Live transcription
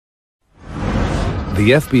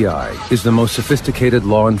The FBI is the most sophisticated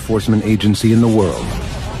law enforcement agency in the world,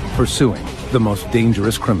 pursuing the most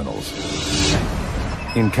dangerous criminals.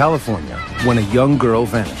 In California, when a young girl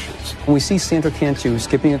vanishes, We see Sandra Cantu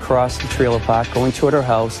skipping across the trailer park, going toward her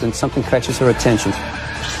house, and something catches her attention.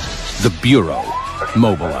 the Bureau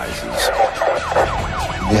mobilizes.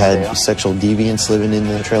 We had sexual deviants living in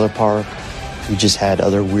the trailer park. We just had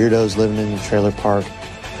other weirdos living in the trailer park.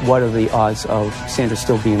 What are the odds of Sandra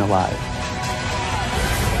still being alive?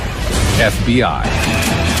 FBI.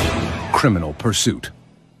 Criminal Pursuit.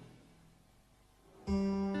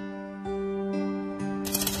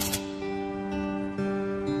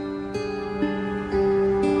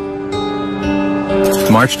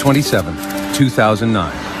 March 27th,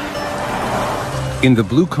 2009. In the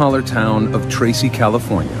blue-collar town of Tracy,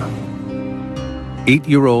 California,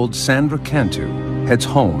 8-year-old Sandra Cantu heads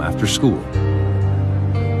home after school.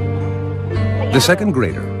 The second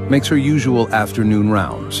grader makes her usual afternoon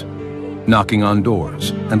rounds, knocking on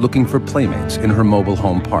doors and looking for playmates in her mobile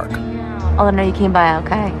home park. Oh, I know you came by,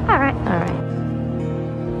 okay. All right, all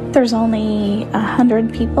right. There's only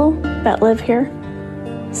 100 people that live here,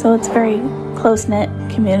 so it's a very close-knit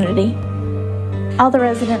community. All the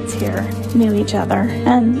residents here knew each other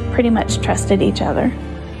and pretty much trusted each other.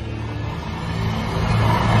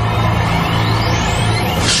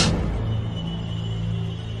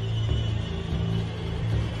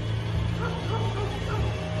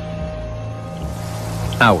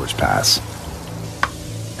 Hours pass,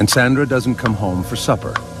 and Sandra doesn't come home for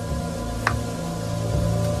supper.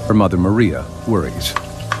 Her mother, Maria, worries.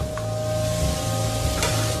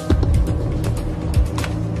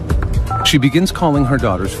 She begins calling her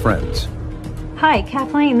daughter's friends. Hi,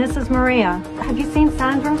 Kathleen, this is Maria. Have you seen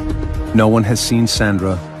Sandra? No one has seen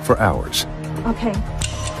Sandra for hours. Okay.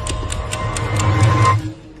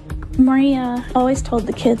 Maria always told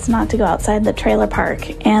the kids not to go outside the trailer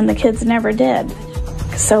park, and the kids never did.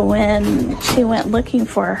 So when she went looking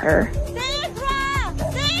for her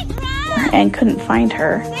and couldn't find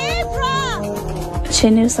her, she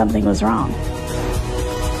knew something was wrong.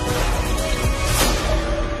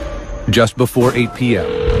 Just before 8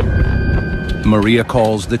 p.m., Maria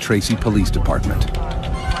calls the Tracy Police Department.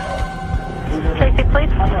 Tracy, please.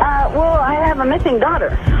 Well, I have a missing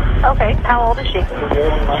daughter. Okay, how old is she?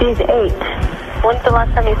 She's 8. When's the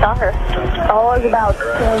last time you saw her? Oh, it was about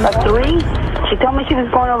 3. She told me she was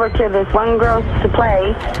going over to this one girl to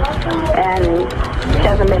play, and she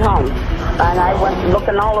hasn't been home. And I went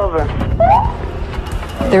looking all over.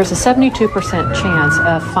 There's a 72% chance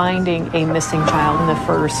of finding a missing child in the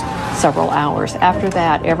first several hours. After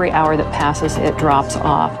that, every hour that passes, it drops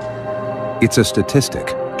off. It's a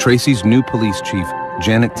statistic Tracy's new police chief,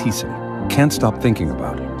 Janet Thiessen, can't stop thinking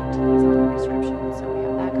about.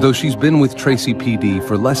 Though she's been with Tracy PD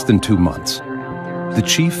for less than 2 months, the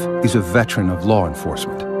chief is a veteran of law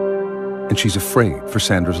enforcement, and she's afraid for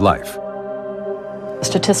Sandra's life.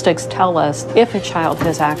 Statistics tell us if a child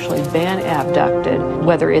has actually been abducted,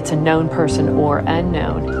 whether it's a known person or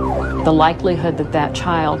unknown, the likelihood that that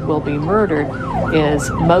child will be murdered is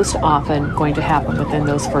most often going to happen within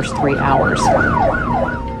those first 3 hours.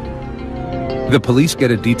 The police get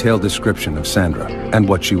a detailed description of Sandra and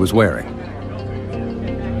what she was wearing.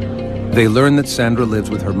 They learn that Sandra lives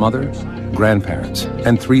with her mother, grandparents,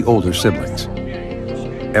 and 3 older siblings.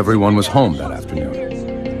 Everyone was home that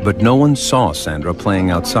afternoon, but no one saw Sandra playing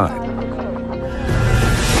outside.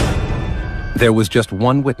 There was just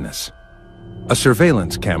one witness, a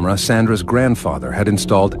surveillance camera Sandra's grandfather had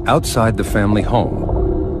installed outside the family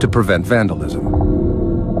home to prevent vandalism.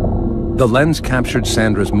 The lens captured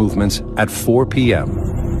Sandra's movements at 4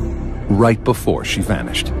 p.m., right before she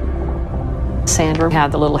vanished. Sandra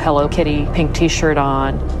had the little Hello Kitty pink t-shirt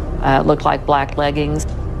on, looked like black leggings.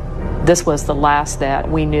 This was the last that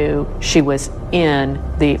we knew she was in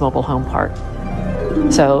the mobile home park.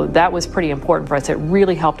 So that was pretty important for us. It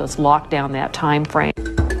really helped us lock down that time frame.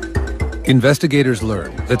 Investigators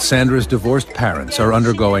learned that Sandra's divorced parents are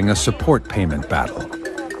undergoing a support payment battle.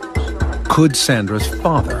 Could Sandra's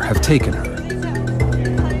father have taken her?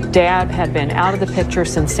 Dad had been out of the picture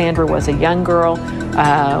since Sandra was a young girl.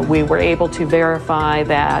 We were able to verify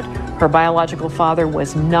that her biological father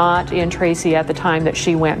was not in Tracy at the time that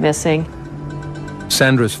she went missing.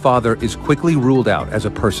 Sandra's father is quickly ruled out as a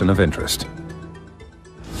person of interest.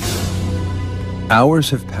 Hours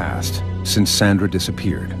have passed since Sandra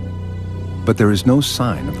disappeared, but there is no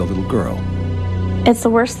sign of the little girl. It's the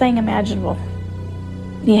worst thing imaginable.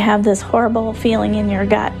 You have this horrible feeling in your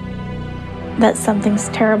gut that something's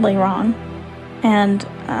terribly wrong, and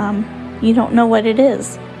you don't know what it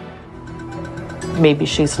is. Maybe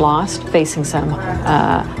she's lost, facing some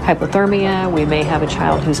hypothermia. We may have a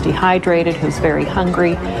child who's dehydrated, who's very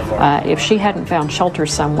hungry. If she hadn't found shelter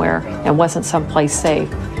somewhere and wasn't someplace safe,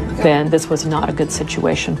 then this was not a good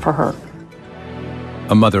situation for her.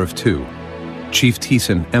 A mother of two, Chief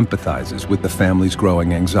Thiessen empathizes with the family's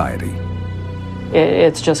growing anxiety.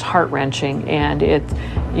 It's just heart-wrenching, and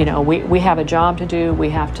we have a job to do. We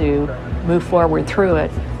have to move forward through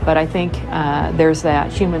it. But I think there's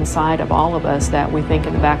that human side of all of us that we think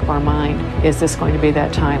in the back of our mind, is this going to be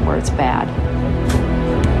that time where it's bad?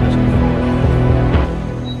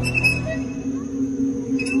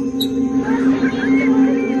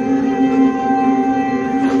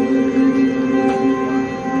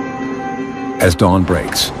 As dawn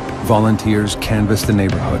breaks, volunteers canvass the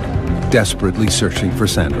neighborhood, desperately searching for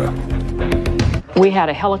Sandra. We had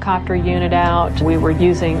a helicopter unit out. We were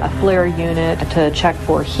using a FLIR unit to check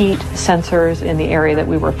for heat sensors in the area that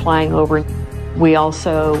we were flying over. We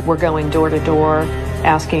also were going door to door,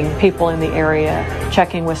 asking people in the area,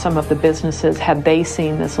 checking with some of the businesses, had they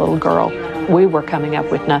seen this little girl? We were coming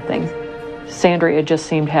up with nothing. Sandra, it just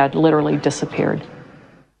seemed, had literally disappeared.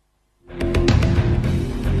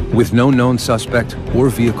 With no known suspect or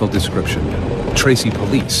vehicle description, Tracy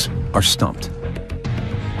police are stumped.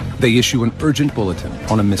 They issue an urgent bulletin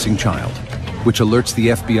on a missing child, which alerts the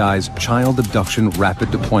FBI's Child Abduction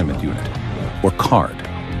Rapid Deployment Unit, or CARD.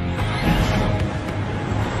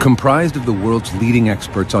 Comprised of the world's leading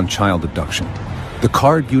experts on child abduction, the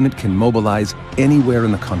CARD unit can mobilize anywhere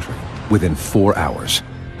in the country within 4 hours.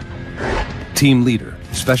 Team leader,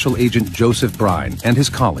 Special Agent Joseph Brine, and his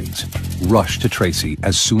colleagues rush to Tracy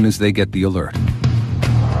as soon as they get the alert.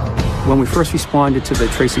 When we first responded to the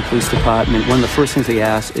Tracy Police Department, one of the first things they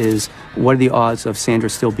asked is, what are the odds of Sandra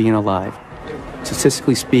still being alive?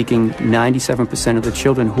 Statistically speaking, 97% of the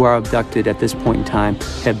children who are abducted at this point in time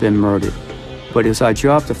have been murdered. But it's our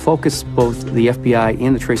job to focus both the FBI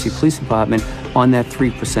and the Tracy Police Department on that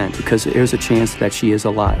 3%, because there's a chance that she is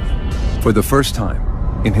alive. For the first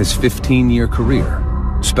time in his 15-year career,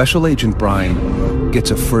 Special Agent Brine gets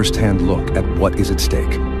a first-hand look at what is at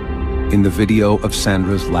stake in the video of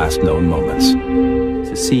Sandra's last known moments.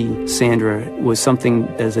 To see Sandra was something,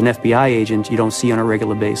 as an FBI agent, you don't see on a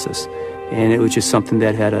regular basis. And it was just something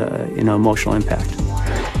that had an emotional impact.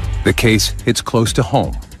 The case hits close to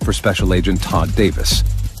home for Special Agent Todd Davis.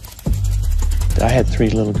 I had 3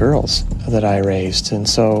 little girls that I raised, and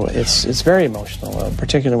so it's very emotional,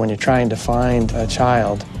 particularly when you're trying to find a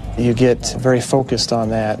child. You get very focused on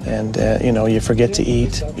that, and you forget to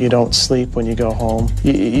eat. You don't sleep when you go home.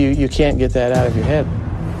 You can't get that out of your head.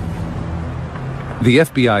 The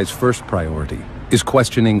FBI's first priority is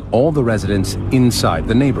questioning all the residents inside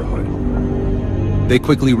the neighborhood. They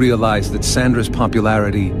quickly realize that Sandra's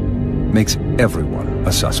popularity makes everyone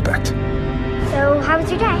a suspect. So, how was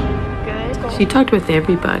your day? Good. She talked with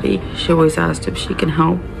everybody. She always asked if she can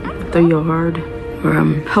help with the yard or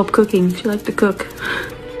help cooking. She liked to cook.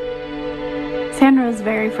 Sandra was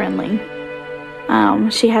very friendly.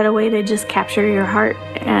 She had a way to just capture your heart,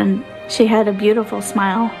 and she had a beautiful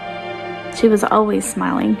smile. She was always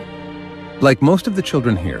smiling. Like most of the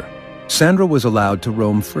children here, Sandra was allowed to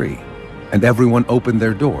roam free, and everyone opened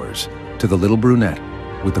their doors to the little brunette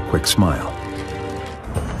with a quick smile.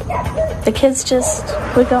 The kids just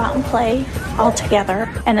would go out and play all together,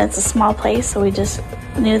 and it's a small place, so we just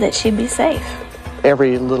knew that she'd be safe.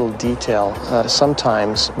 Every little detail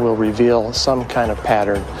sometimes will reveal some kind of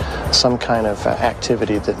pattern, some kind of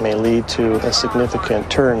activity that may lead to a significant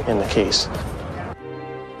turn in the case.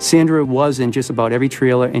 Sandra was in just about every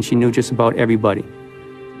trailer, and she knew just about everybody.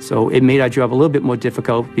 So it made our job a little bit more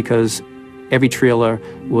difficult because every trailer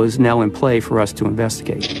was now in play for us to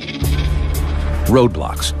investigate.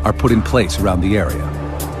 Roadblocks are put in place around the area,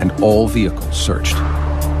 and all vehicles searched.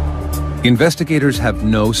 Investigators have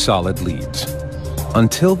no solid leads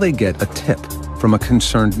until they get a tip from a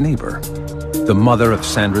concerned neighbor, the mother of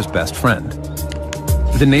Sandra's best friend.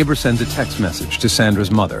 The neighbor sends a text message to Sandra's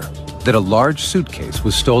mother that a large suitcase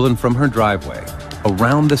was stolen from her driveway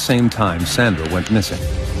around the same time Sandra went missing.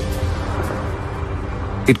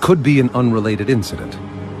 It could be an unrelated incident,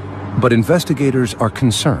 but investigators are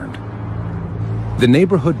concerned. The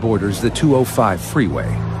neighborhood borders the 205 freeway,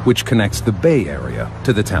 which connects the Bay Area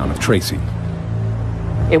to the town of Tracy.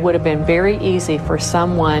 It would have been very easy for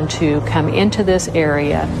someone to come into this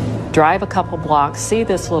area, drive a couple blocks, see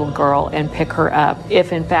this little girl, and pick her up.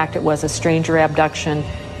 If in fact it was a stranger abduction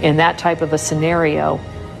in that type of a scenario,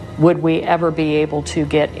 would we ever be able to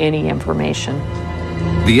get any information?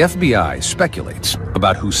 The FBI speculates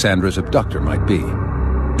about who Sandra's abductor might be.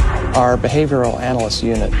 Our behavioral analyst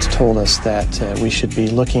unit told us that we should be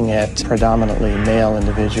looking at predominantly male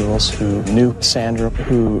individuals who knew Sandra,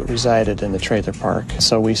 who resided in the trailer park.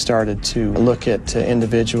 So we started to look at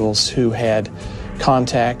individuals who had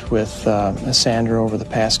contact with Sandra over the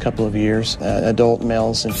past couple of years, adult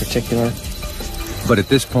males in particular. But at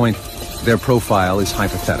this point, their profile is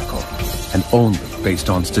hypothetical and only based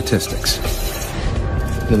on statistics.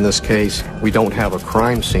 In this case, we don't have a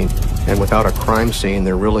crime scene. And without a crime scene,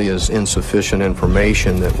 there really is insufficient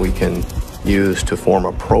information that we can use to form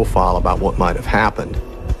a profile about what might have happened.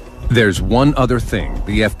 There's one other thing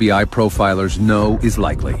the FBI profilers know is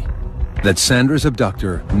likely: that Sandra's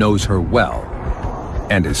abductor knows her well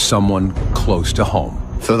and is someone close to home.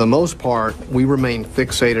 For the most part, we remain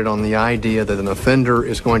fixated on the idea that an offender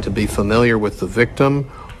is going to be familiar with the victim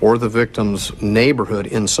or the victim's neighborhood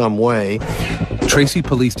in some way. Tracy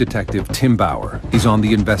Police Detective Tim Bauer is on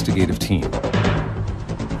the investigative team.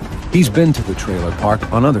 He's been to the trailer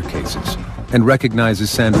park on other cases and recognizes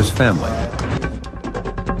Sandra's family.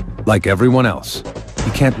 Like everyone else,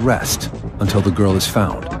 he can't rest until the girl is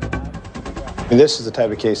found. And this is the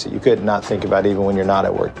type of case that you could not think about even when you're not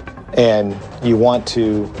at work. And you want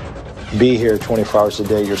to be here 24 hours a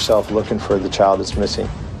day yourself looking for the child that's missing.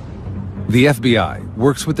 The FBI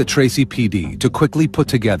works with the Tracy PD to quickly put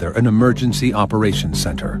together an emergency operations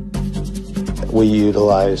center. We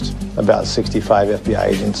utilized about 65 FBI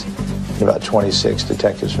agents and about 26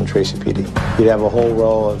 detectives from Tracy PD. You'd have a whole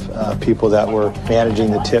row of people that were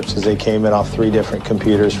managing the tips as they came in off 3 different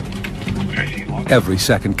computers. Every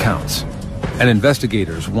second counts, and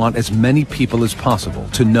investigators want as many people as possible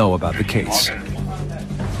to know about the case.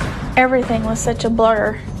 Everything was such a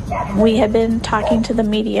blur. We had been talking to the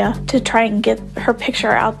media to try and get her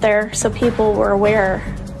picture out there so people were aware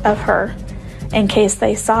of her in case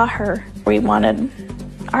they saw her. We wanted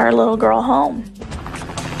our little girl home.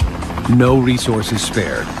 No resources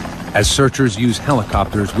spared, as searchers use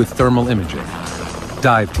helicopters with thermal imaging,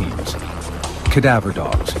 dive teams, cadaver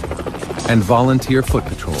dogs, and volunteer foot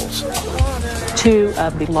patrols. 2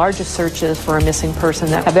 of the largest searches for a missing person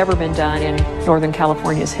that have ever been done in Northern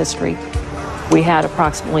California's history. We had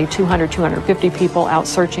approximately 250 people out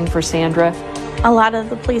searching for Sandra. A lot of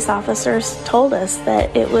the police officers told us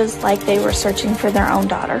that it was like they were searching for their own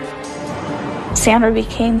daughter. Sandra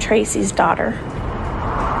became Tracy's daughter.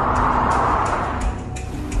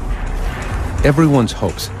 Everyone's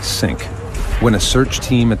hopes sink when a search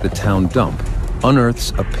team at the town dump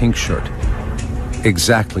unearths a pink shirt,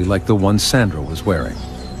 exactly like the one Sandra was wearing.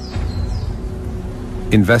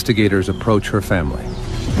 Investigators approach her family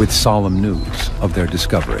with solemn news of their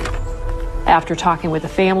discovery. After talking with the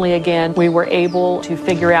family again, we were able to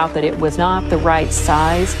figure out that it was not the right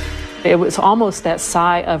size. It was almost that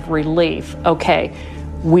sigh of relief. Okay,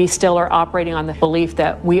 we still are operating on the belief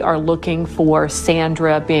that we are looking for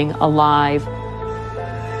Sandra being alive.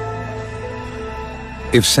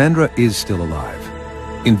 If Sandra is still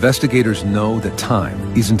alive, investigators know that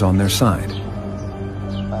time isn't on their side.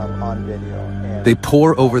 On video. They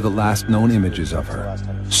pore over the last known images of her,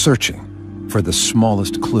 searching for the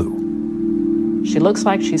smallest clue. She looks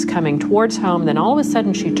like she's coming towards home, then all of a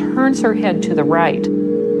sudden she turns her head to the right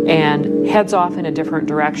and heads off in a different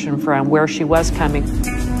direction from where she was coming.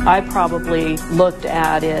 I probably looked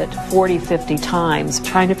at it 40, 50 times,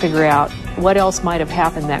 trying to figure out what else might have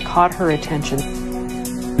happened that caught her attention.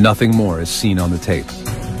 Nothing more is seen on the tape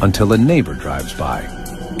until a neighbor drives by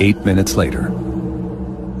 8 minutes later.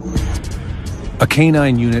 A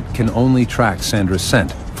canine unit can only track Sandra's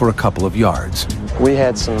scent for a couple of yards. We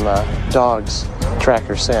had some dogs track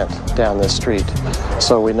her scent down this street.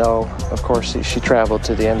 So we know, of course, she traveled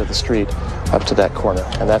to the end of the street up to that corner.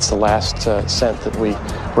 And that's the last scent that we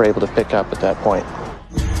were able to pick up at that point.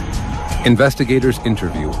 Investigators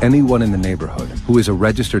interview anyone in the neighborhood who is a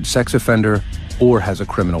registered sex offender or has a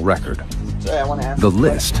criminal record. The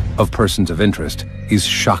list of persons of interest is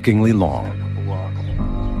shockingly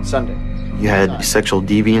long. Sunday. You had sexual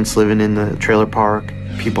deviants living in the trailer park,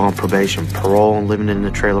 people on probation, parole living in the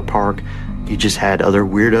trailer park. You just had other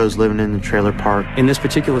weirdos living in the trailer park. In this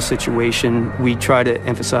particular situation, we try to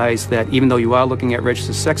emphasize that even though you are looking at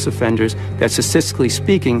registered sex offenders, that statistically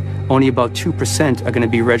speaking, only about 2% are going to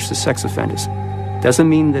be registered sex offenders. Doesn't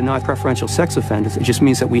mean they're not preferential sex offenders. It just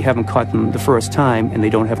means that we haven't caught them the first time and they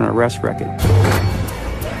don't have an arrest record.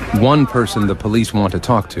 One person the police want to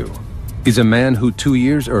talk to is a man who 2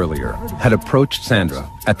 years earlier had approached Sandra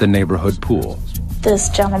at the neighborhood pool. This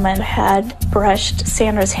gentleman had brushed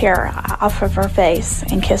Sandra's hair off of her face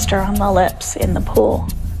and kissed her on the lips in the pool.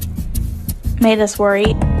 Made us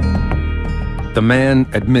worry. The man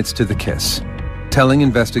admits to the kiss, telling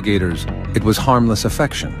investigators it was harmless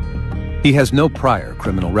affection He has no prior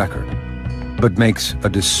criminal record, but makes a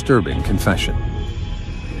disturbing confession.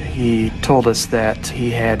 He told us that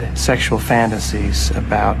he had sexual fantasies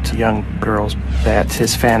about young girls, that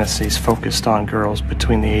his fantasies focused on girls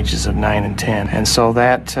between the ages of 9 and 10. And so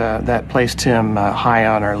that placed him high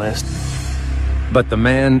on our list. But the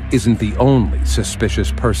man isn't the only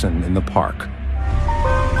suspicious person in the park.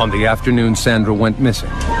 On the afternoon Sandra went missing,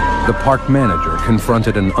 the park manager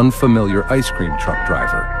confronted an unfamiliar ice cream truck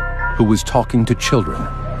driver who was talking to children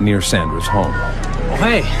near Sandra's home. Oh,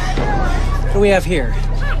 hey, what do we have here?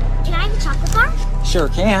 Can I have a chocolate bar? Sure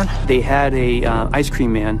can. They had a ice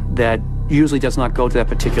cream man that usually does not go to that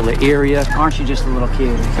particular area. Aren't you just a little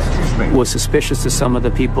kid? Was suspicious to some of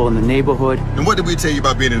the people in the neighborhood. And what did we tell you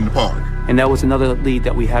about being in the park? And that was another lead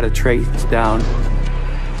that we had to trace down.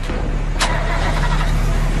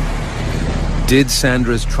 Did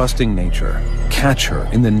Sandra's trusting nature catch her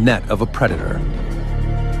in the net of a predator?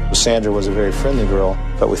 Sandra was a very friendly girl,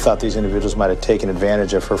 but we thought these individuals might have taken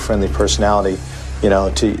advantage of her friendly personality, you know,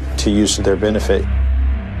 to use to their benefit.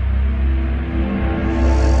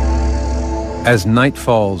 As night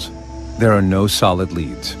falls, there are no solid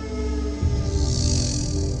leads.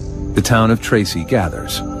 The town of Tracy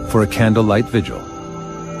gathers for a candlelight vigil.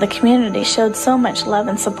 The community showed so much love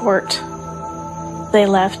and support. They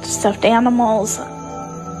left stuffed animals,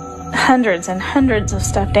 hundreds and hundreds of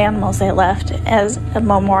stuffed animals they left as a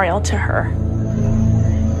memorial to her.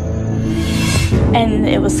 And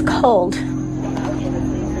it was cold.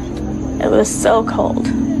 It was so cold.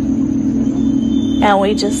 And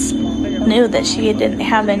we just knew that she didn't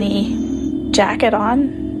have any jacket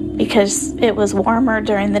on because it was warmer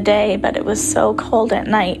during the day, but it was so cold at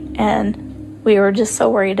night, and we were just so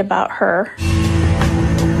worried about her.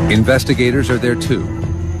 Investigators are there too,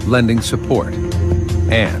 lending support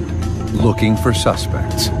and looking for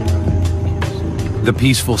suspects. The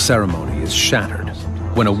peaceful ceremony is shattered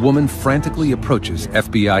when a woman frantically approaches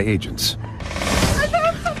FBI agents.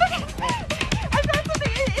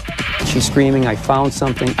 She's screaming, "I found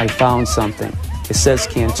something, I found something." It says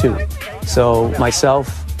Cantu. So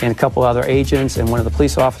myself and a couple other agents and one of the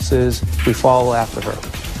police officers, we follow after her.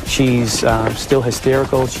 She's still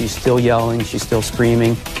hysterical, she's still yelling, she's still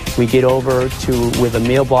screaming. We get over to where the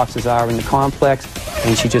mailboxes are in the complex,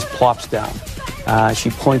 and she just plops down. She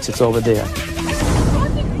points, "It's over there."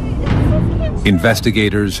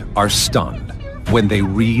 Investigators are stunned when they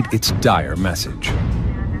read its dire message.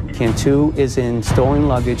 Cantu is in stolen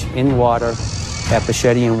luggage in water at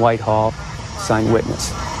Bichetti and Whitehall. Signed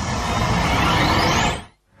witness.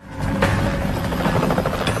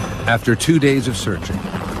 After 2 days of searching,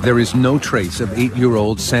 there is no trace of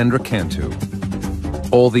 8-year-old Sandra Cantu.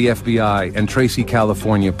 All the FBI and Tracy,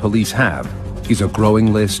 California police have is a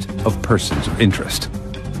growing list of persons of interest.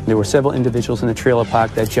 There were several individuals in the trailer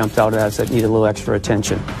park that jumped out at us that needed a little extra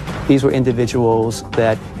attention. These were individuals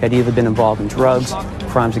that had either been involved in drugs,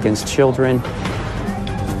 crimes against children.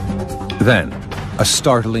 Then, a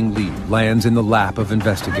startling lead lands in the lap of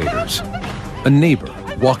investigators. A neighbor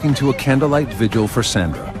walking to a candlelight vigil for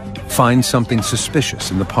Sandra finds something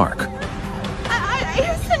suspicious in the park.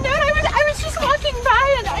 Here's the note. I was just walking by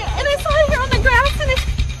and I saw it here on the grass and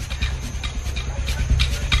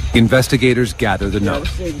Investigators gather the note,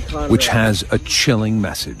 which has a chilling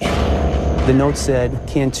message. The note said,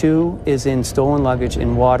 "Cantu is in stolen luggage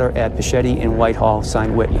in water at Bichetti and Whitehall,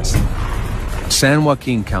 signed witness." San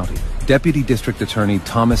Joaquin County Deputy District Attorney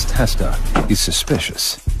Thomas Testa is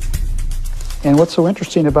suspicious. And what's so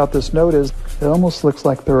interesting about this note is it almost looks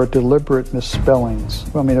like there are deliberate misspellings.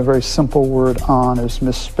 I mean, a very simple word, "on," is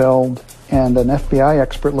misspelled, and an FBI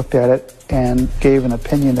expert looked at it and gave an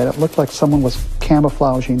opinion that it looked like someone was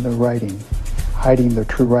camouflaging the writing, hiding their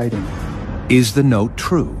true writing. Is the note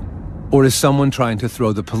true? Or is someone trying to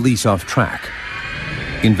throw the police off track?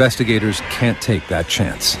 Investigators can't take that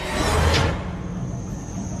chance.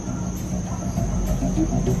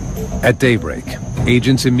 At daybreak,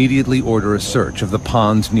 agents immediately order a search of the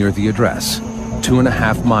ponds near the address,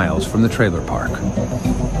 2.5 miles from the trailer park.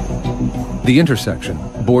 The intersection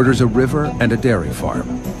borders a river and a dairy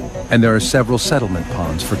farm, and there are several settlement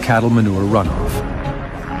ponds for cattle manure runoff.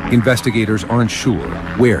 Investigators aren't sure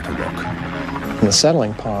where to look. In the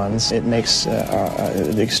settling ponds, it makes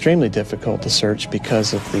it extremely difficult to search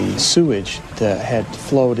because of the sewage that had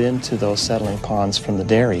flowed into those settling ponds from the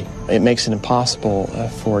dairy. It makes it impossible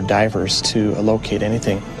for divers to locate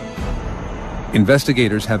anything.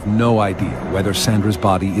 Investigators have no idea whether Sandra's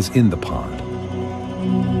body is in the pond.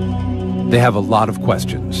 They have a lot of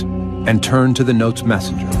questions and turn to the note's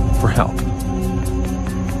messenger for help.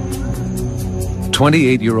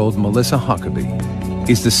 28-year-old Melissa Huckabee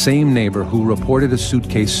is the same neighbor who reported a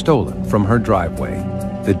suitcase stolen from her driveway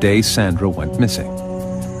the day Sandra went missing.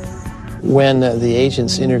 When the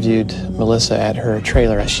agents interviewed Melissa at her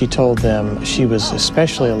trailer, she told them she was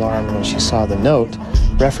especially alarmed when she saw the note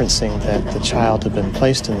referencing that the child had been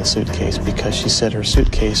placed in the suitcase because she said her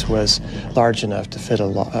suitcase was large enough to fit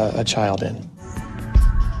a child in.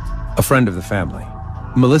 A friend of the family,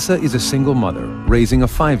 Melissa is a single mother raising a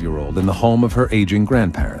 5-year-old in the home of her aging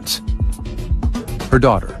grandparents. Her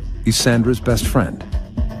daughter is Sandra's best friend.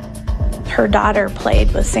 Her daughter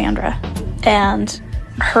played with Sandra, and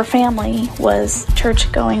her family was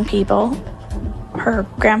church-going people. Her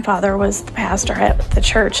grandfather was the pastor at the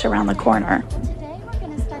church around the corner.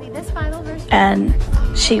 And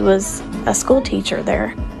she was a school teacher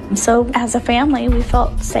there. So as a family, we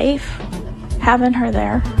felt safe having her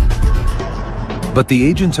there. But the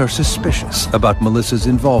agents are suspicious about Melissa's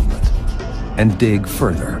involvement and dig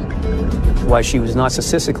further. Why she was not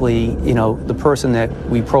statistically, the person that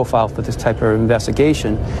we profiled for this type of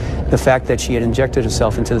investigation, the fact that she had injected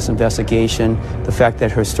herself into this investigation, the fact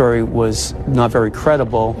that her story was not very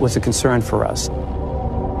credible was a concern for us.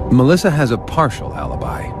 Melissa has a partial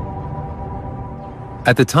alibi.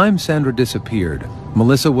 At the time Sandra disappeared,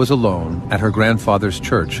 Melissa was alone at her grandfather's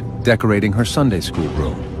church decorating her Sunday school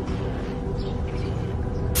room.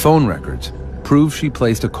 Phone records prove she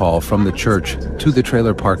placed a call from the church to the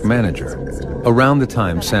trailer park manager around the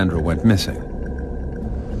time Sandra went missing.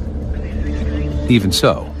 Even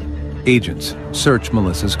so, agents search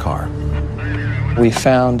Melissa's car. We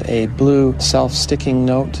found a blue self-sticking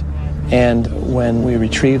note, and when we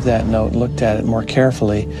retrieved that note, looked at it more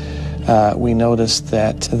carefully, we noticed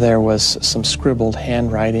that there was some scribbled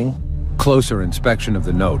handwriting. Closer inspection of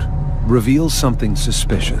the note reveals something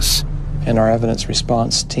suspicious. And our evidence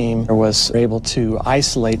response team was able to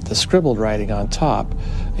isolate the scribbled writing on top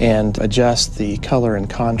and adjust the color and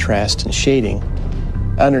contrast and shading.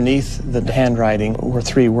 Underneath the handwriting were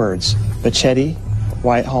 3 words: Machete,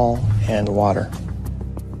 Whitehall, and water.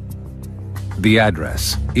 The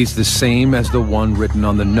address is the same as the one written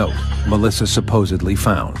on the note Melissa supposedly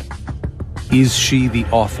found. Is she the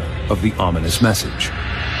author of the ominous message?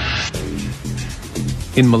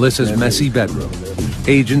 In Melissa's messy bedroom,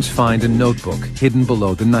 agents find a notebook hidden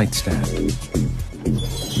below the nightstand.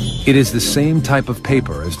 It is the same type of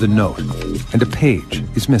paper as the note, and a page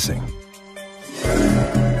is missing.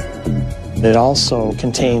 It also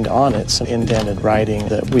contained on it some indented writing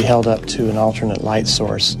that we held up to an alternate light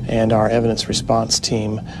source, and our evidence response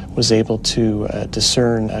team was able to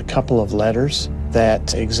discern a couple of letters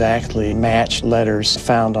that exactly matched letters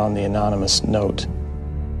found on the anonymous note.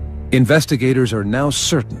 Investigators are now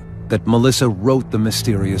certain that Melissa wrote the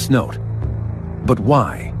mysterious note. But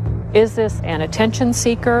why? Is this an attention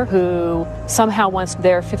seeker who somehow wants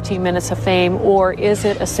their 15 minutes of fame, or is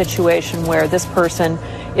it a situation where this person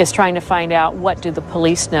is trying to find out what do the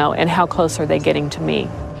police know and how close are they getting to me?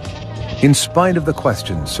 In spite of the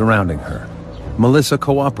questions surrounding her, Melissa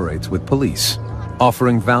cooperates with police,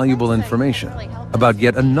 offering valuable information about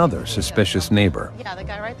yet another suspicious neighbor. Yeah, the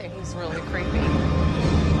guy right there, he's really creepy.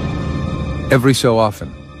 Every so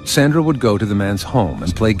often, Sandra would go to the man's home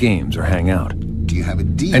and play games or hang out. Do you have a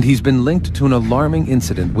deal? And he's been linked to an alarming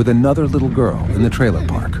incident with another little girl in the trailer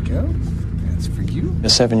park. That's for you. A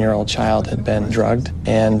 7-year-old child had been drugged,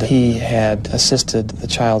 and he had assisted the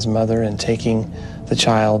child's mother in taking the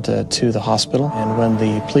child to the hospital. And when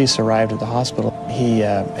the police arrived at the hospital, he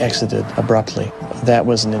exited abruptly. That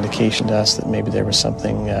was an indication to us that maybe there was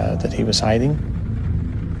something that he was hiding.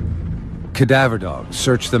 Cadaver dogs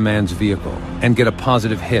search the man's vehicle and get a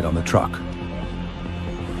positive hit on the truck.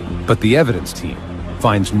 But the evidence team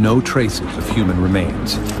finds no traces of human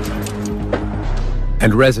remains.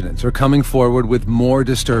 And residents are coming forward with more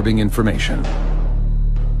disturbing information.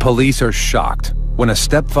 Police are shocked when a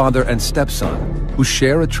stepfather and stepson who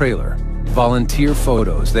share a trailer volunteer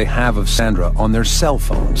photos they have of Sandra on their cell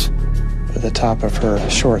phones. The top of her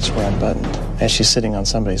shorts were unbuttoned as she's sitting on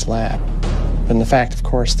somebody's lap. And the fact, of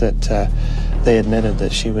course, that they admitted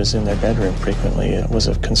that she was in their bedroom frequently was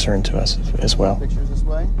of concern to us as well.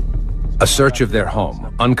 A search of their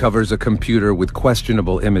home uncovers a computer with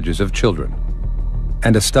questionable images of children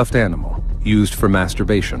and a stuffed animal used for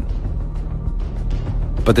masturbation.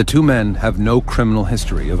 But the 2 men have no criminal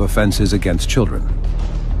history of offenses against children.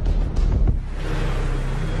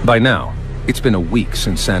 By now, it's been a week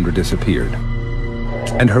since Sandra disappeared,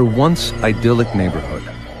 and her once idyllic neighborhood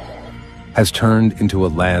has turned into a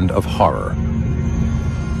land of horror.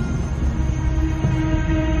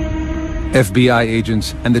 FBI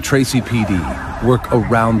agents and the Tracy PD work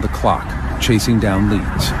around the clock, chasing down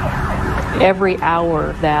leads. Every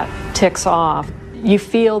hour that ticks off, You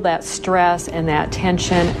feel that stress and that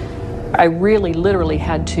tension. I really literally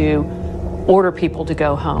had to order people to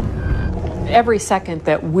go home. Every second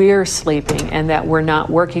that we're sleeping and that we're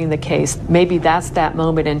not working the case, maybe that's that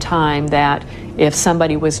moment in time that if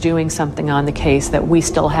somebody was doing something on the case, that we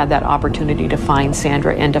still had that opportunity to find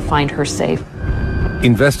Sandra and to find her safe.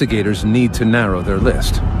 Investigators need to narrow their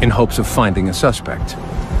list in hopes of finding a suspect.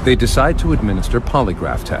 They decide to administer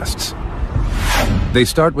polygraph tests. They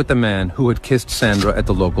start with the man who had kissed Sandra at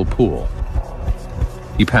the local pool.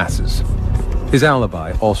 He passes. His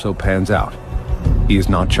alibi also pans out. He is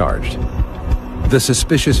not charged. The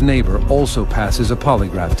suspicious neighbor also passes a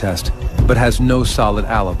polygraph test, but has no solid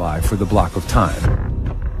alibi for the block of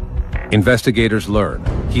time. Investigators learn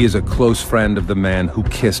he is a close friend of the man who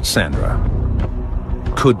kissed Sandra.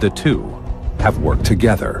 Could the two have worked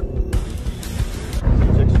together?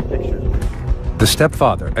 The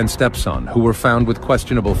stepfather and stepson, who were found with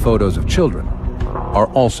questionable photos of children, are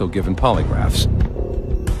also given polygraphs.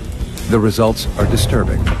 The results are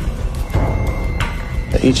disturbing.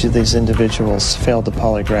 Each of these individuals failed the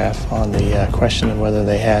polygraph on the question of whether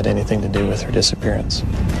they had anything to do with her disappearance.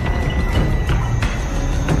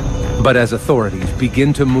 But as authorities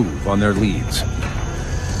begin to move on their leads,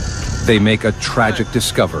 they make a tragic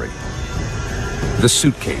discovery. The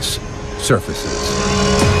suitcase surfaces.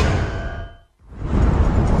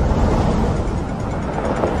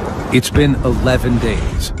 It's been 11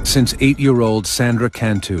 days since 8-year-old Sandra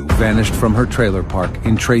Cantu vanished from her trailer park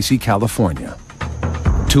in Tracy, California.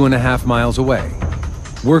 2.5 miles away,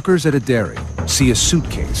 workers at a dairy see a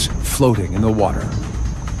suitcase floating in the water.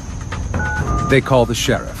 They call the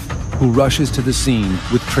sheriff, who rushes to the scene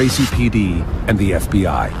with Tracy PD and the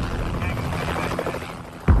FBI.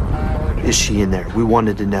 Is she in there? We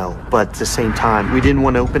wanted to know, but at the same time, we didn't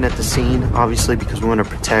want to open at the scene, obviously, because we want to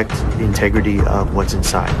protect the integrity of what's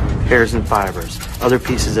inside. Hairs and fibers, other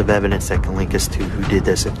pieces of evidence that can link us to who did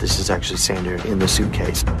this, if this is actually Sandra in the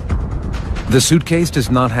suitcase. The suitcase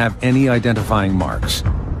does not have any identifying marks,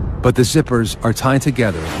 but the zippers are tied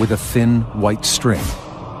together with a thin white string.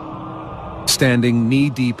 Standing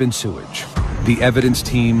knee-deep in sewage, the evidence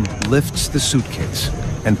team lifts the suitcase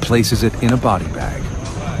and places it in a body bag.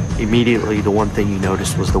 Immediately, the one thing you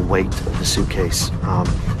noticed was the weight of the suitcase.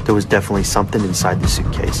 There was definitely something inside the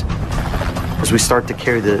suitcase. As we start to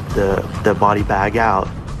carry the body bag out,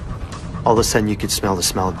 all of a sudden you could smell the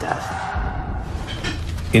smell of death.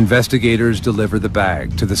 Investigators deliver the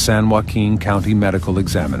bag to the San Joaquin County Medical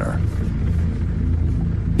Examiner.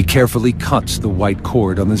 He carefully cuts the white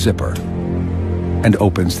cord on the zipper and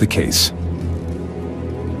opens the case.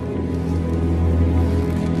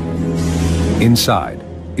 Inside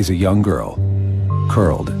is a young girl,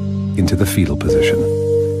 curled into the fetal position.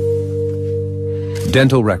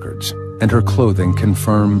 Dental records and her clothing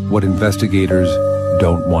confirm what investigators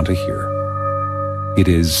don't want to hear. It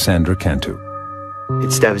is Sandra Cantu.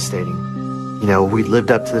 It's devastating. You know, we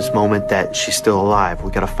lived up to this moment that she's still alive.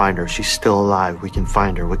 We gotta find her. She's still alive. We can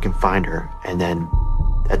find her. We can find her. And then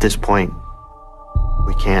at this point,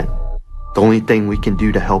 we can't. The only thing we can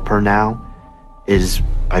do to help her now is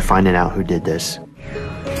by finding out who did this.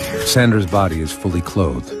 Sandra's body is fully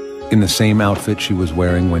clothed, in the same outfit she was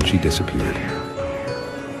wearing when she disappeared.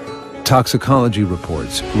 Toxicology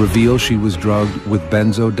reports reveal she was drugged with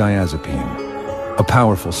benzodiazepine, a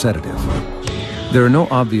powerful sedative. There are no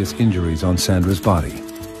obvious injuries on Sandra's body,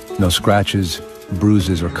 no scratches,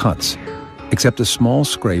 bruises, or cuts, except a small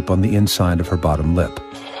scrape on the inside of her bottom lip.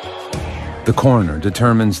 The coroner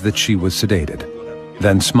determines that she was sedated,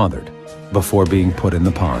 then smothered, before being put in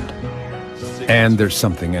the pond. And there's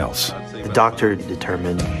something else. The doctor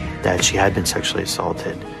determined that she had been sexually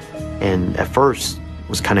assaulted, and at first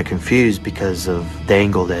was kind of confused because of the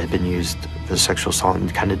angle that had been used for the sexual assault,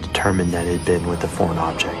 and kind of determined that it had been with a foreign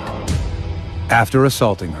object. After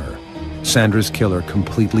assaulting her, Sandra's killer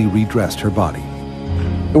completely redressed her body.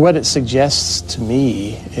 What it suggests to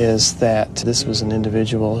me is that this was an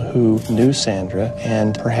individual who knew Sandra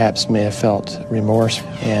and perhaps may have felt remorse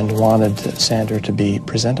and wanted Sandra to be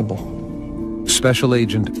presentable. Special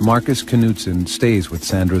Agent Marcus Knudsen stays with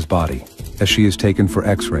Sandra's body as she is taken for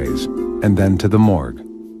x-rays and then to the morgue.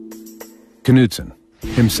 Knudsen,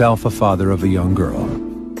 himself a father of a young girl,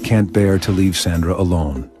 can't bear to leave Sandra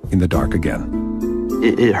alone in the dark again.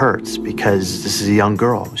 It hurts because this is a young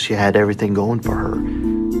girl. She had everything going for her.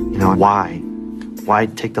 You know, why? Why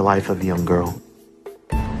take the life of a young girl?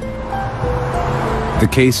 The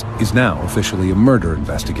case is now officially a murder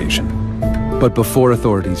investigation. But before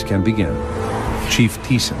authorities can begin, Chief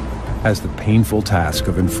Thiessen has the painful task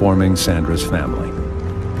of informing Sandra's family.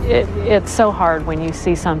 It's so hard when you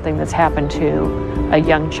see something that's happened to a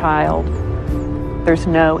young child. There's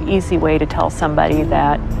no easy way to tell somebody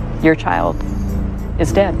that your child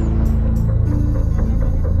is dead.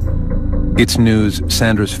 It's news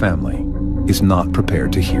Sandra's family is not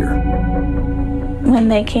prepared to hear. When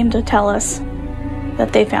they came to tell us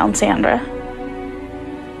that they found Sandra,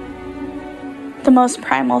 the most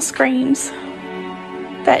primal screams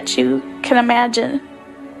that you can imagine,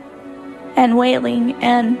 and wailing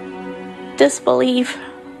and disbelief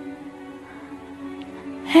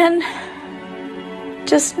and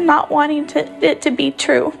just not wanting it to be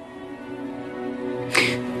true.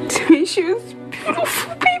 To me, she was a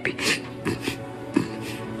beautiful baby.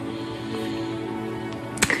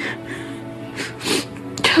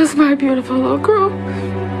 She was my beautiful little girl.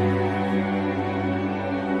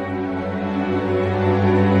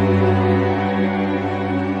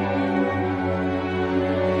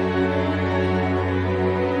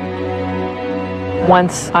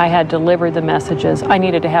 Once I had delivered the messages, I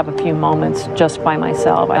needed to have a few moments just by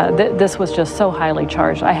myself. This was just so highly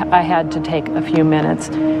charged. I had to take a few minutes,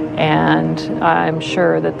 and I'm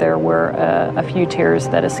sure that there were a few tears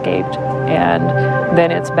that escaped. And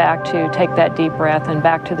then it's back to take that deep breath and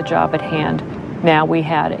back to the job at hand. Now we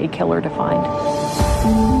had a killer to find.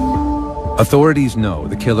 Authorities know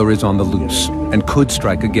the killer is on the loose and could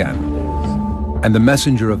strike again. And the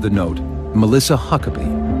messenger of the note, Melissa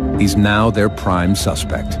Huckabee, is now their prime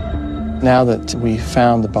suspect. Now that we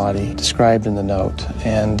found the body described in the note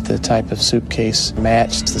and the type of suitcase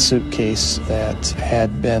matched the suitcase that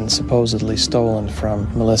had been supposedly stolen from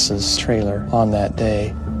Melissa's trailer on that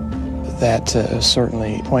day, that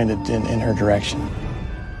certainly pointed in her direction.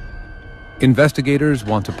 Investigators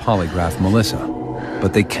want to polygraph Melissa,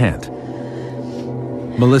 but they can't.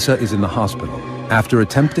 Melissa is in the hospital after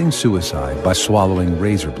attempting suicide by swallowing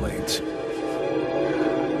razor blades.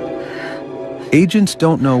 Agents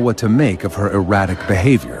don't know what to make of her erratic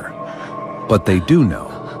behavior, but they do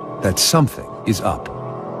know that something is up.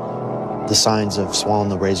 The signs of swallowing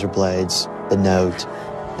the razor blades, the note,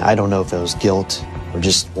 I don't know if it was guilt or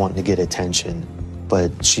just wanting to get attention,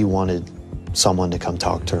 but she wanted someone to come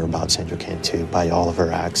talk to her about Sandra Cantu by all of her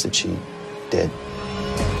acts that she did.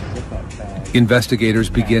 Investigators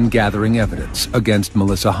begin gathering evidence against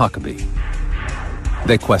Melissa Huckabee.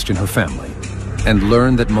 They question her family and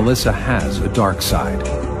learn that Melissa has a dark side.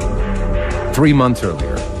 3 months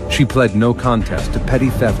earlier, she pled no contest to petty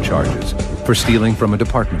theft charges for stealing from a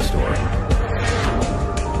department store.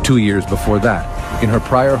 2 years before that, in her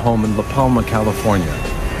prior home in La Palma, California,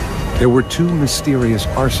 there were 2 mysterious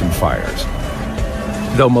arson fires.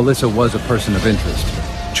 Though Melissa was a person of interest,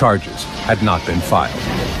 charges had not been filed.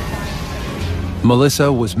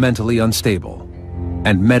 Melissa was mentally unstable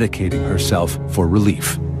and medicating herself for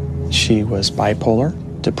relief. She was bipolar,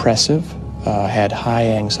 depressive, had high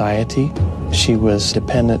anxiety. She was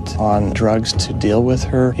dependent on drugs to deal with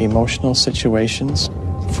her emotional situations,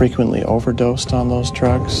 frequently overdosed on those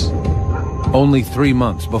drugs. Only 3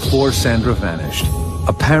 months before Sandra vanished,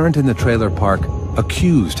 a parent in the trailer park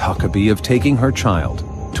accused Huckabee of taking her child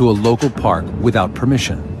to a local park without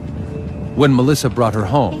permission. When Melissa brought her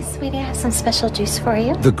home, Hey, sweetie, I have some special juice for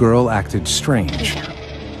you. the girl acted strange.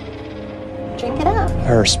 Drink it up.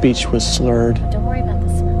 Her speech was slurred. Don't worry about the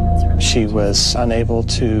smell. It's really She was unable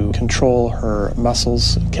to control her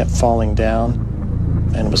muscles, kept falling down,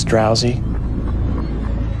 and was drowsy.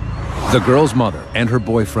 The girl's mother and her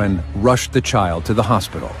boyfriend rushed the child to the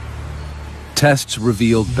hospital. Tests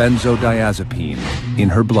revealed benzodiazepine in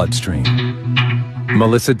her bloodstream.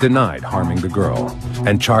 Melissa denied harming the girl,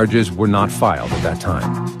 and charges were not filed at that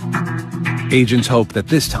time. Agents hope that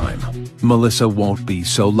this time, Melissa won't be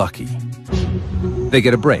so lucky. They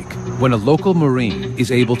get a break when a local Marine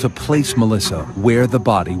is able to place Melissa where the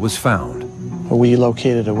body was found. We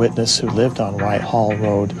located a witness who lived on Whitehall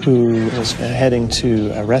Road who was heading to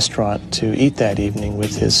a restaurant to eat that evening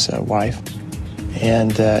with his wife.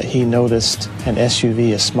 And he noticed an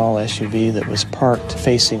SUV, a small SUV that was parked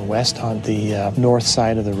facing west on the north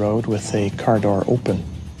side of the road with a car door open.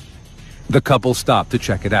 The couple stopped to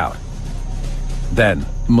check it out. Then,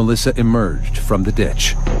 Melissa emerged from the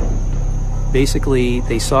ditch. Basically,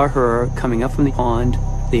 they saw her coming up from the pond.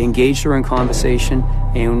 They engaged her in conversation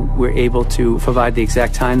and were able to provide the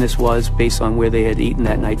exact time this was based on where they had eaten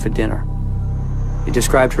that night for dinner. It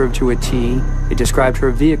described her to a T. It described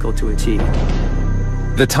her vehicle to a T.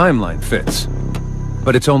 The timeline fits,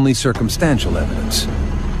 but it's only circumstantial evidence.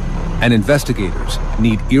 And investigators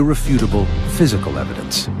need irrefutable physical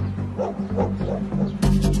evidence.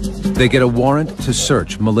 They get a warrant to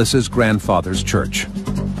search Melissa's grandfather's church.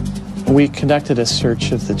 We conducted a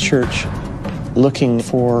search of the church looking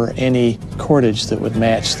for any cordage that would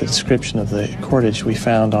match the description of the cordage we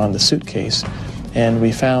found on the suitcase. and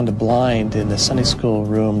we found a blind in the Sunday school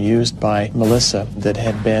room used by Melissa that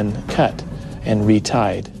had been cut and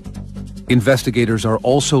retied. Investigators are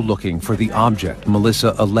also looking for the object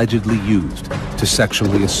Melissa allegedly used to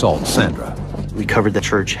sexually assault Sandra. We covered the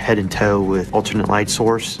church head and toe with alternate light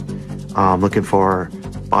source, looking for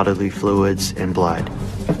bodily fluids and blood.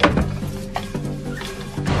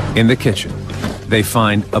 In the kitchen, they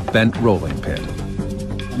find a bent rolling pin.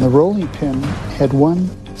 The rolling pin had one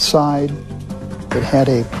side that had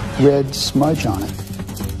a red smudge on it.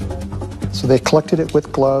 So they collected it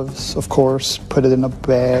with gloves, of course, put it in a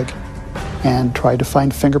bag, and tried to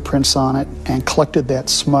find fingerprints on it and collected that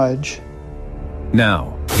smudge.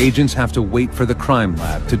 Now, agents have to wait for the crime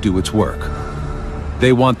lab to do its work.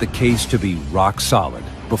 They want the case to be rock solid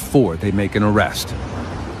before they make an arrest.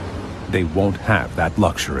 They won't have that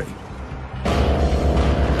luxury.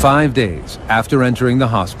 5 days after entering the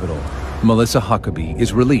hospital, Melissa Huckabee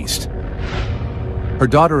is released. Her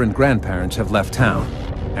daughter and grandparents have left town,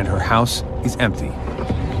 and her house is empty.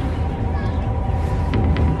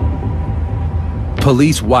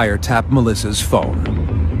 Police wiretap Melissa's phone.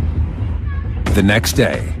 The next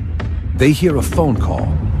day, they hear a phone call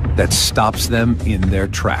that stops them in their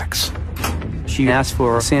tracks. She asked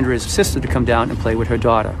for Sandra's sister to come down and play with her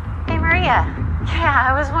daughter. Hey, Maria. Yeah,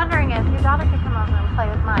 I was wondering if your daughter could come over and play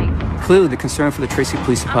with mine. Clearly, the concern for the Tracy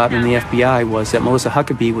Police Department and the FBI was that Melissa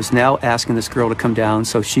Huckabee was now asking this girl to come down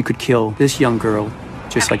so she could kill this young girl,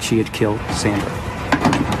 just like she had killed Sandra.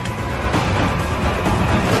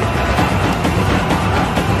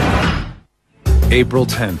 April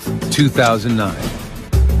 10th, 2009.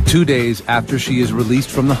 2 days after she is released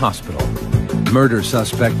from the hospital, murder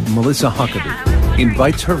suspect Melissa Huckabee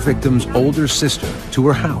invites her victim's older sister to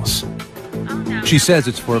her house. She says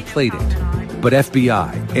it's for a playdate, but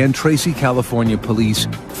FBI and Tracy, California police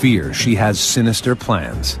fear she has sinister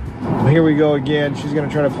plans. Here we go again. She's going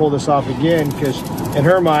to try to pull this off again because in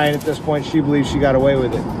her mind at this point she believes she got away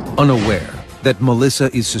with it. Unaware that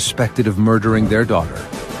Melissa is suspected of murdering their daughter,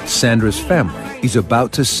 Sandra's family is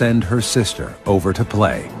about to send her sister over to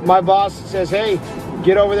play. My boss says, hey,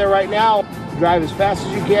 get over there right now, drive as fast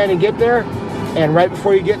as you can and get there, and right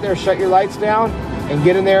before you get there, shut your lights down and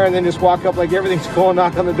get in there and then just walk up like everything's cool,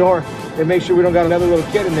 knock on the door and make sure we don't got another little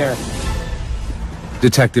kid in there.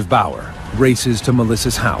 Detective Bauer races to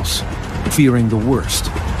Melissa's house, fearing the worst.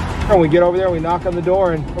 When we get over there, we knock on the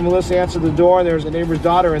door, and when Melissa answered the door, there's a neighbor's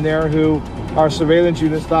daughter in there who our surveillance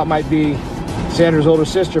units thought might be Sandra's older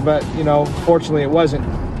sister, but, you know, fortunately it wasn't.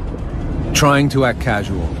 Trying to act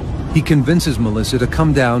casual, he convinces Melissa to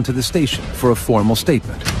come down to the station for a formal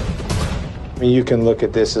statement. I mean, you can look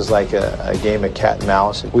at this as like a game of cat and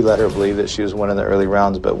mouse. We let her believe that she was winning the early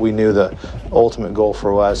rounds, but we knew the ultimate goal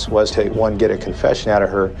for us was to, one, get a confession out of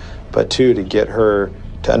her, but two, to get her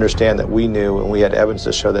to understand that we knew and we had evidence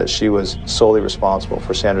to show that she was solely responsible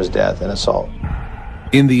for Sandra's death and assault.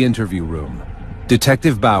 In the interview room,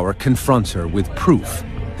 Detective Bauer confronts her with proof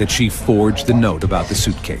that she forged the note about the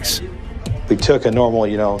suitcase. We took a normal,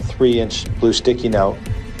 3-inch blue sticky note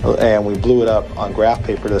and we blew it up on graph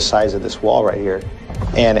paper to the size of this wall right here.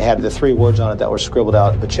 And it had the 3 words on it that were scribbled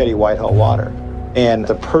out, Bachetti Whitehall Water. And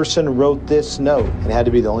the person wrote this note and had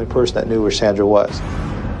to be the only person that knew where Sandra was.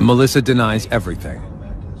 Melissa denies everything.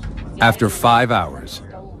 After 5 hours,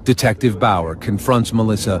 Detective Bauer confronts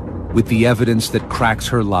Melissa with the evidence that cracks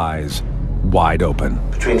her lies wide open.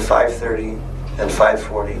 Between 5:30 and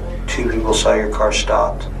 5:40, 2 people saw your car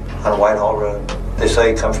stopped on Whitehall Road. They saw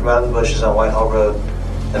you come from out of the bushes on Whitehall Road,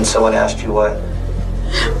 and someone asked you what?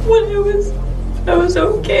 When I was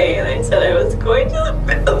okay, and I said I was going to the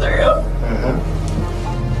bathroom. Mm-hmm.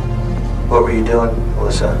 What were you doing,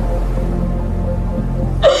 Melissa?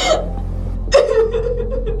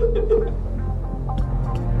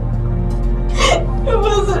 It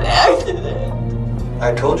was an accident.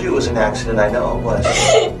 I told you it was an accident. I know it was.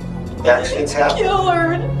 Accidents happen. Kill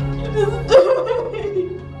her. Just die.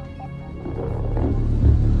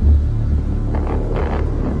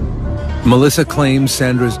 Melissa claims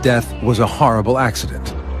Sandra's death was a horrible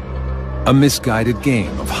accident, a misguided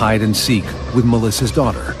game of hide and seek with Melissa's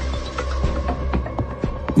daughter.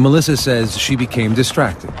 Melissa says she became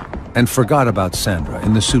distracted and forgot about Sandra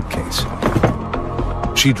in the suitcase.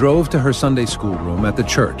 She drove to her Sunday school room at the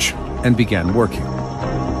church and began working.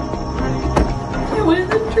 I went in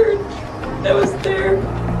the church. I was there.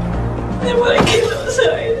 And when I came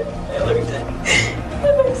outside, I looked at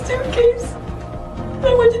my suitcase.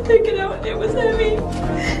 I went to take it out and it was heavy.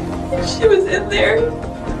 And she was in there.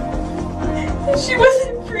 And she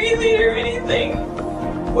wasn't breathing or anything.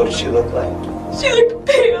 What did she look like? She looked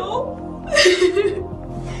pale.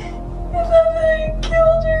 And then I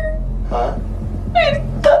killed her. Huh?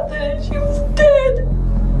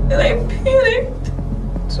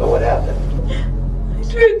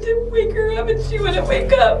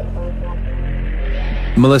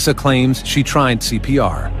 Melissa claims she tried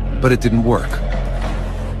CPR, but it didn't work.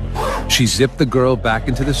 She zipped the girl back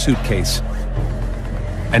into the suitcase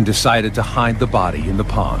and decided to hide the body in the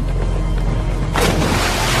pond.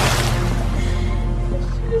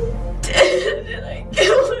 Dead, and I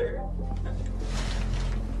killed her.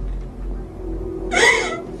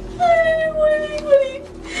 I didn't want anybody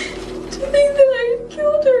to think that I had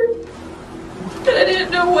killed her, but I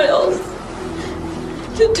didn't know what else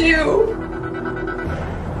to do.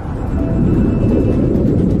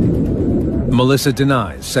 Melissa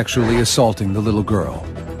denies sexually assaulting the little girl,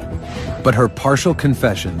 but her partial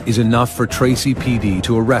confession is enough for Tracy PD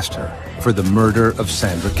to arrest her for the murder of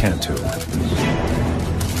Sandra Cantu.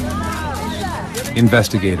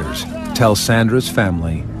 Investigators tell Sandra's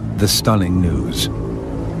family the stunning news.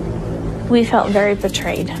 We felt very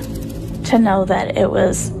betrayed to know that it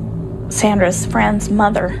was Sandra's friend's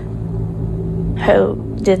mother who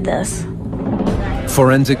did this.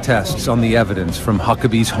 Forensic tests on the evidence from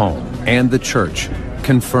Huckabee's home and the church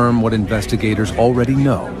confirm what investigators already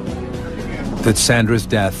know, that Sandra's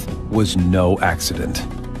death was no accident.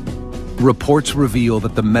 Reports reveal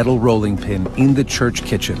that the metal rolling pin in the church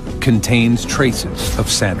kitchen contains traces of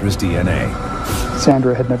Sandra's DNA.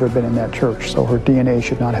 Sandra had never been in that church, so her DNA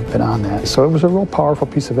should not have been on that. So it was a real powerful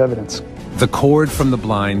piece of evidence. The cord from the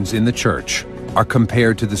blinds in the church are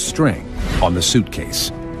compared to the string on the suitcase.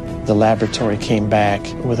 The laboratory came back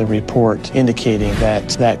with a report indicating that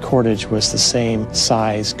that cordage was the same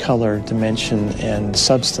size, color, dimension, and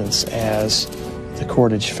substance as the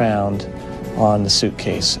cordage found on the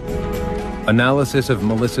suitcase. Analysis of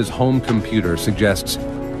Melissa's home computer suggests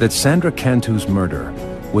that Sandra Cantu's murder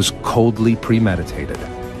was coldly premeditated.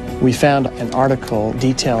 We found an article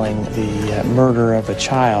detailing the murder of a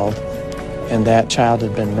child, and that child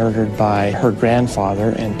had been murdered by her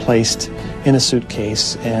grandfather and placed in a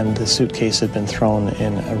suitcase, and the suitcase had been thrown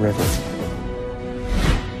in a river.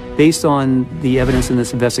 Based on the evidence in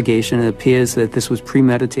this investigation, it appears that this was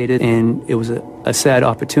premeditated, and it was a sad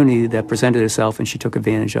opportunity that presented itself, and she took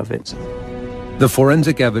advantage of it. The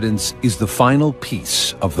forensic evidence is the final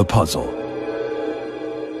piece of the puzzle.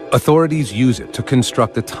 Authorities use it to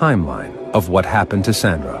construct a timeline of what happened to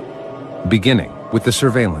Sandra, beginning with the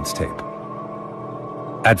surveillance tape.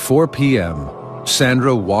 At 4 p.m.,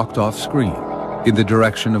 Sandra walked off screen in the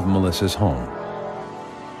direction of Melissa's home.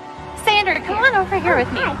 Sandra, come on over here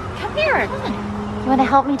with me. Come here. You want to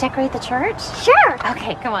help me decorate the church? Sure.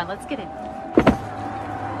 Okay, come on, let's get in.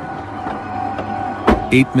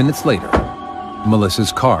 8 minutes later,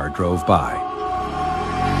 Melissa's car drove by.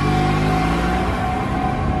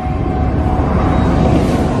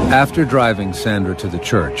 After driving Sandra to the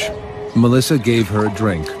church, Melissa gave her a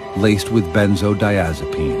drink laced with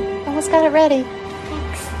benzodiazepine. Almost got it ready.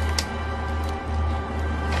 Thanks.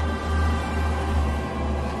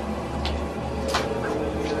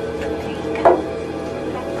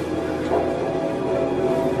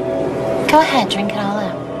 Go ahead, drink it all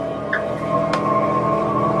up.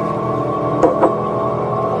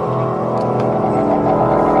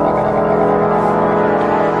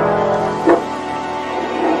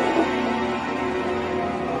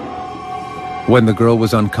 When the girl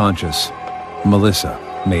was unconscious, Melissa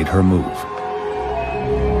made her move.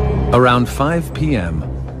 Around 5 p.m.,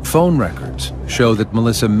 phone records show that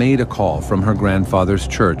Melissa made a call from her grandfather's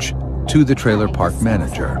church to the trailer park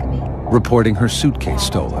manager, reporting her suitcase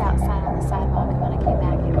stolen.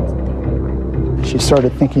 She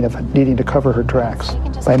started thinking of needing to cover her tracks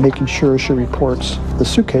by making sure she reports the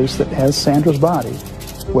suitcase that has Sandra's body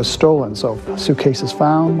was stolen. So if the suitcase is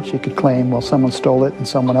found, she could claim, well, someone stole it and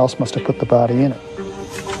someone else must have put the body in it.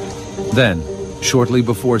 Then, shortly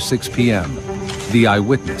before 6 p.m., the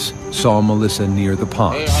eyewitness saw Melissa near the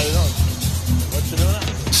pond. Hey, how you doing? What you doing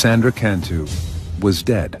now? Sandra Cantu was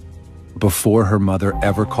dead before her mother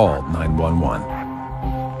ever called 911.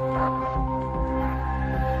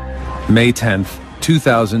 May 10th,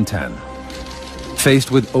 2010. Faced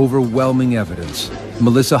with overwhelming evidence,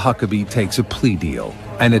 Melissa Huckabee takes a plea deal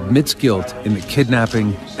and admits guilt in the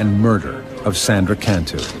kidnapping and murder of Sandra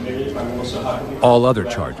Cantu. All other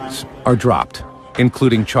charges are dropped,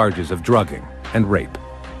 including charges of drugging and rape.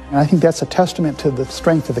 And I think that's a testament to the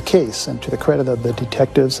strength of the case and to the credit of the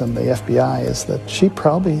detectives and the FBI, is that she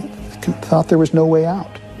probably thought there was no way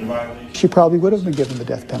out. She probably would have been given the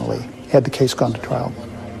death penalty had the case gone to trial.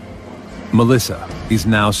 Melissa is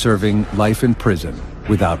now serving life in prison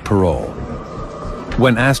without parole.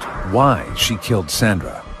 When asked why she killed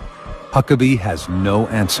Sandra, Huckabee has no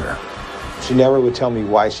answer. She never would tell me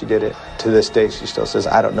why she did it. To this day, she still says,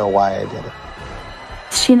 I don't know why I did it.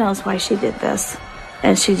 She knows why she did this,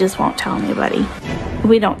 and she just won't tell anybody.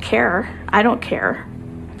 We don't care. I don't care.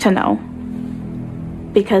 to know,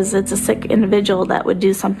 because it's a sick individual that would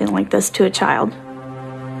do something like this to a child.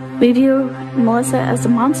 We view Melissa as a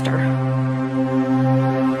monster.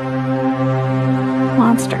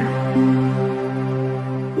 Monster.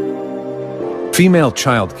 Female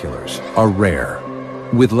child killers are rare,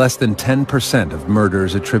 with less than 10% of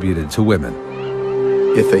murders attributed to women.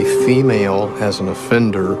 If a female, as an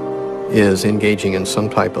offender, is engaging in some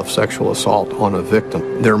type of sexual assault on a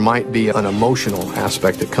victim, there might be an emotional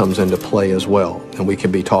aspect that comes into play as well. And we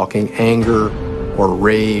could be talking anger or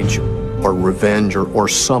rage or revenge or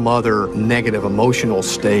some other negative emotional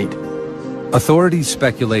state. Authorities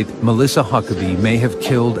speculate Melissa Huckabee may have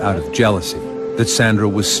killed out of jealousy that Sandra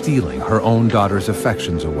was stealing her own daughter's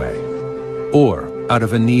affections away, or out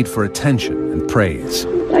of a need for attention and praise.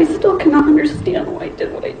 I still cannot understand why I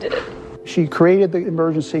did what I did. She created the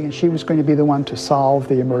emergency, and she was going to be the one to solve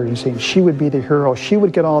the emergency. And she would be the hero. She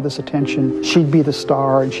would get all this attention. She'd be the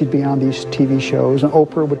star, and she'd be on these TV shows, and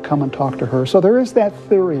Oprah would come and talk to her. So there is that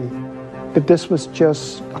theory that this was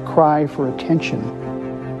just a cry for attention.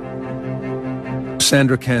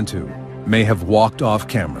 Sandra Cantu may have walked off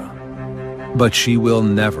camera, but she will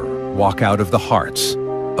never walk out of the hearts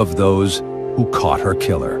of those who caught her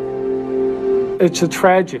killer. It's a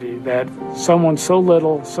tragedy that someone so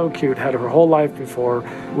little, so cute, had her whole life before,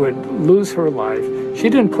 would lose her life. She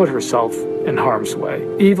didn't put herself in harm's way.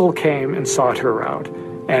 Evil came and sought her out,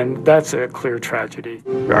 and that's a clear tragedy.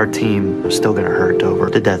 Our team is still going to hurt over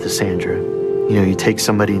the death of Sandra. You know, you take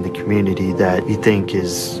somebody in the community that you think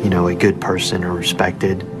is, you know, a good person or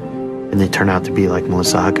respected, and they turn out to be like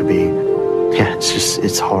Melissa Huckabee. Yeah,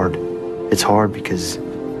 it's hard. It's hard because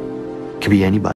it could be anybody.